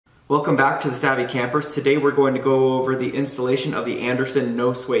Welcome back to the Savvy Campers. Today we're going to go over the installation of the Andersen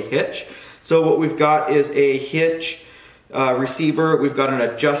no sway hitch. So what we've got is a hitch receiver. We've got an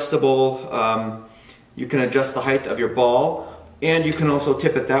adjustable, you can adjust the height of your ball, and you can also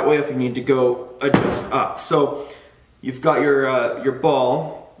tip it that way if you need to go adjust up. So you've got your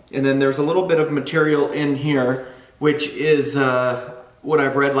ball, and then there's a little bit of material in here which is what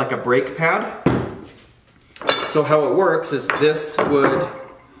I've read like a brake pad. So how it works is this would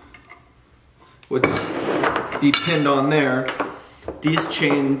be pinned on there. These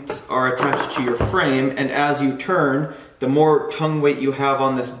chains are attached to your frame, and as you turn, the more tongue weight you have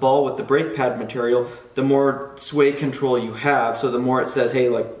on this ball with the brake pad material, the more sway control you have. So the more it says, hey,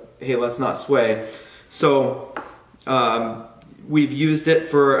 let's not sway. So we've used it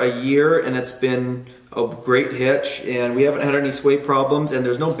for a year, and it's been a great hitch, and we haven't had any sway problems, and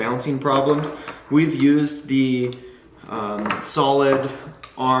there's no bouncing problems. We've used the solid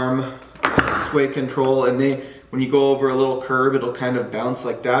arm sway control, and when you go over a little curb, it'll kind of bounce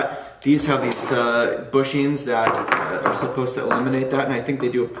like that. These have these bushings that are supposed to eliminate that, and I think they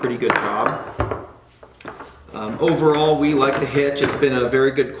do a pretty good job. Overall, we like the hitch. It's been a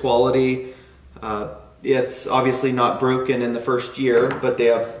very good quality. It's obviously not broken in the first year, but they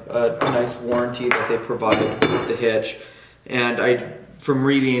have a nice warranty that they provide with the hitch. And from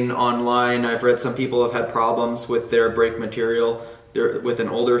reading online, I've read some people have had problems with their brake material. They're with an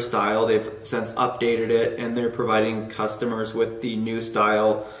older style. They've since updated it, and they're providing customers with the new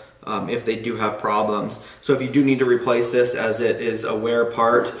style if they do have problems. So if you do need to replace this, as it is a wear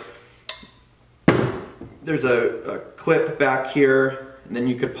part, there's a clip back here, and then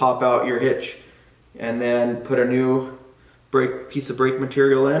you could pop out your hitch and then put a new piece of brake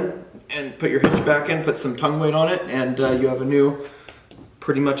material in, and put your hitch back in, put some tongue weight on it, and you have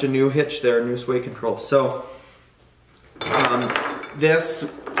pretty much a new hitch there, new sway control. So this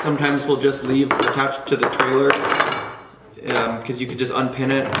sometimes will just leave attached to the trailer because you could just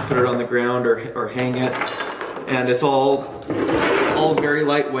unpin it, put it on the ground, or hang it, and it's all very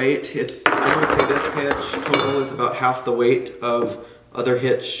lightweight. I would say this hitch total is about half the weight of other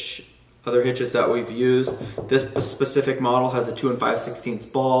hitches that we've used. This specific model has a 2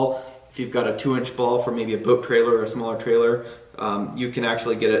 5/16 ball. If you've got a 2-inch ball for maybe a boat trailer or a smaller trailer, you can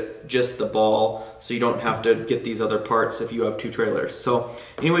actually get it just the ball, so you don't have to get these other parts if you have 2 trailers. So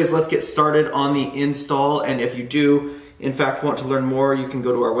anyways, let's get started on the install. And if you do in fact want to learn more, you can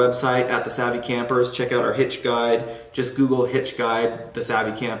go to our website at the Savvy Campers, check out our hitch guide. Just Google hitch guide the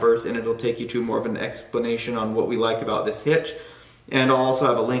Savvy Campers, and it'll take you to more of an explanation on what we like about this hitch. And I'll also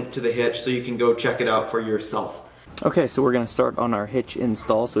have a link to the hitch so you can go check it out for yourself. Okay, so we're going to start on our hitch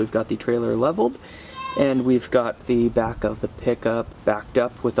install. So we've got the trailer leveled, and we've got the back of the pickup backed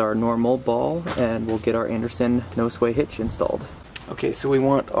up with our normal ball, and we'll get our Andersen no sway hitch installed. Okay, so we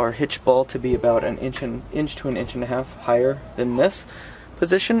want our hitch ball to be about an inch to an inch and a half higher than this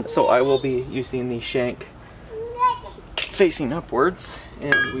position. So I will be using the shank facing upwards,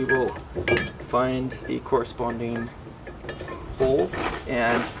 and we will find the corresponding holes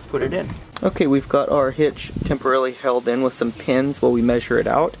and put it in. Okay, we've got our hitch temporarily held in with some pins while we measure it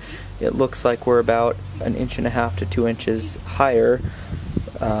out. It looks like we're about an inch and a half to 2 inches higher.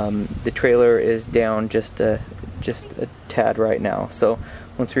 The trailer is down just a tad right now, so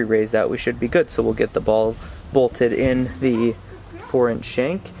once we raise that, we should be good. So we'll get the ball bolted in the 4-inch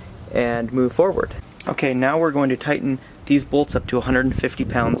shank and move forward. Okay, now we're going to tighten these bolts up to 150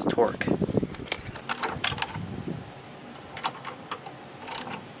 pounds torque.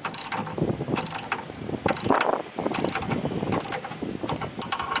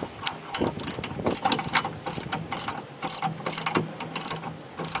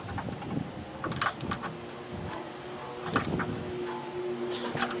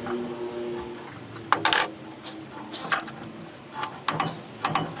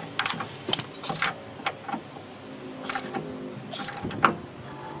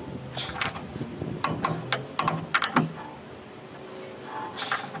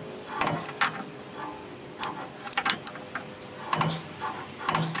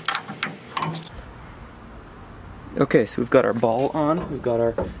 Okay, so we've got our ball on, we've got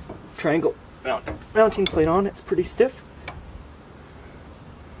our triangle mounting plate on. It's pretty stiff.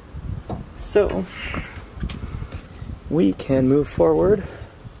 So we can move forward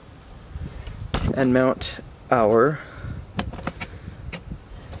and mount our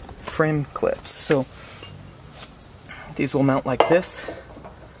frame clips. So these will mount like this,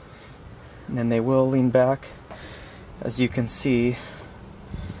 and then they will lean back. As you can see,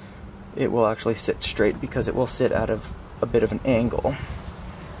 it will actually sit straight because it will sit out of a bit of an angle.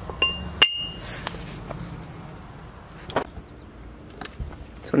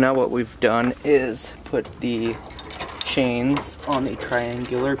 So now what we've done is put the chains on the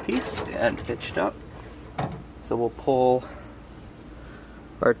triangular piece and hitched up. So we'll pull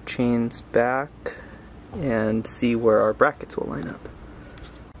our chains back and see where our brackets will line up.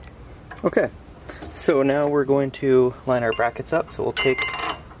 Okay, so now we're going to line our brackets up. So we'll take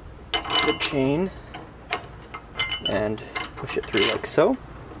the chain and push it through like so.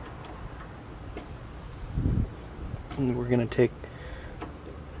 And we're going to take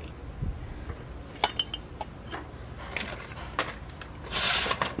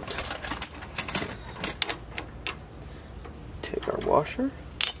our washer,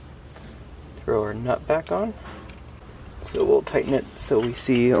 throw our nut back on. So we'll tighten it so we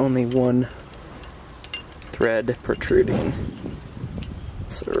see only one thread protruding.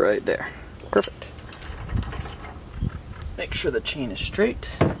 So right there. Perfect. Make sure the chain is straight.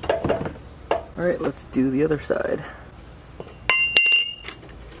 Alright, let's do the other side.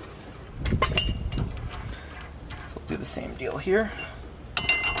 So we'll do the same deal here.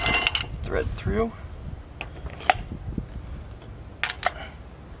 Thread through.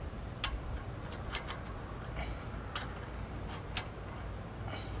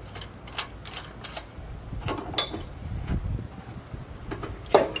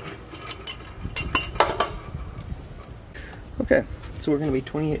 Okay, so we're going to be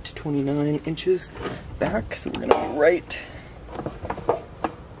 28 to 29 inches back, so we're going to be right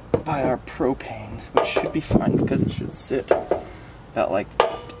by our propane, which should be fine because it should sit about like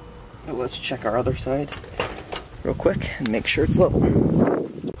that. But let's check our other side real quick and make sure it's level.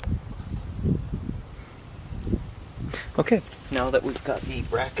 Okay, now that we've got the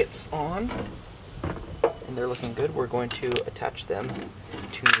brackets on and they're looking good, we're going to attach them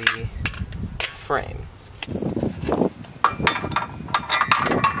to the frame.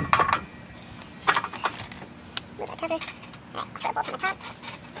 Cover. Start bolt from the top.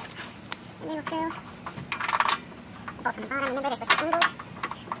 And then we'll throw bolt from the bottom. Remember, they're supposed to angle.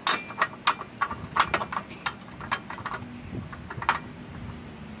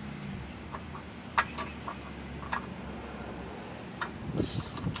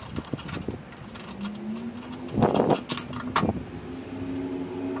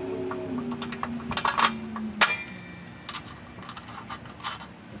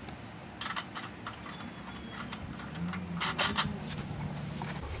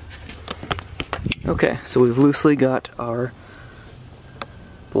 Okay, so we've loosely got our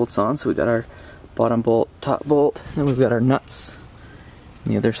bolts on. So we got our bottom bolt, top bolt, and then we've got our nuts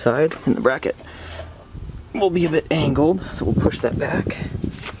on the other side, and the bracket will be a bit angled, so we'll push that back.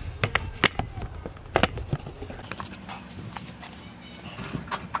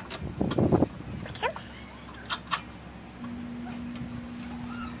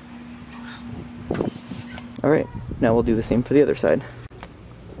 Alright, now we'll do the same for the other side.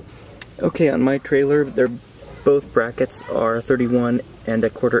 Okay, on my trailer, both brackets are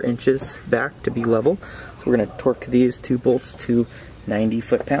 31¼ inches back to be level. So we're going to torque these two bolts to 90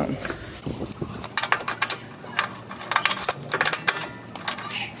 foot-pounds.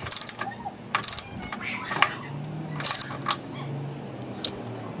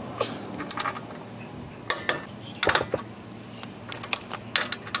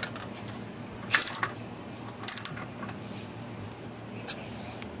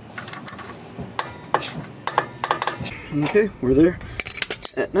 Okay, we're there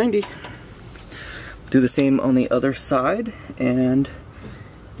at 90. Do the same on the other side, and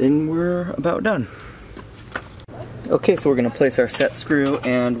then we're about done. Okay, so we're going to place our set screw,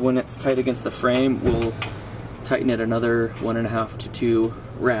 and when it's tight against the frame, we'll tighten it another 1.5 to 2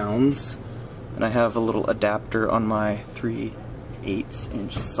 rounds. And I have a little adapter on my 3/8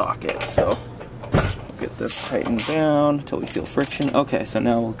 inch socket, so we'll get this tightened down until we feel friction. Okay, so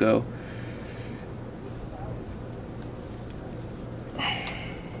now we'll go.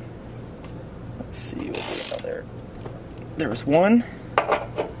 See, we'll do another. There's one.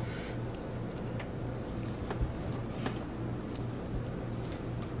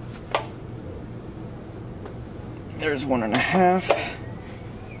 There's 1.5.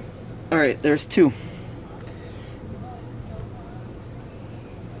 Alright, there's 2.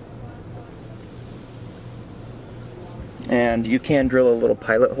 And you can drill a little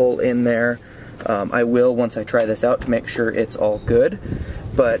pilot hole in there. I will once I try this out to make sure it's all good.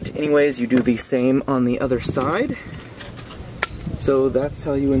 But anyways, you do the same on the other side. So that's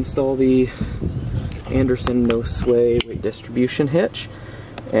how you install the Andersen no sway weight distribution hitch.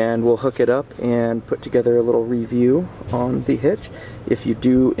 And we'll hook it up and put together a little review on the hitch. If you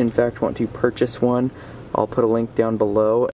do in fact want to purchase one, I'll put a link down below.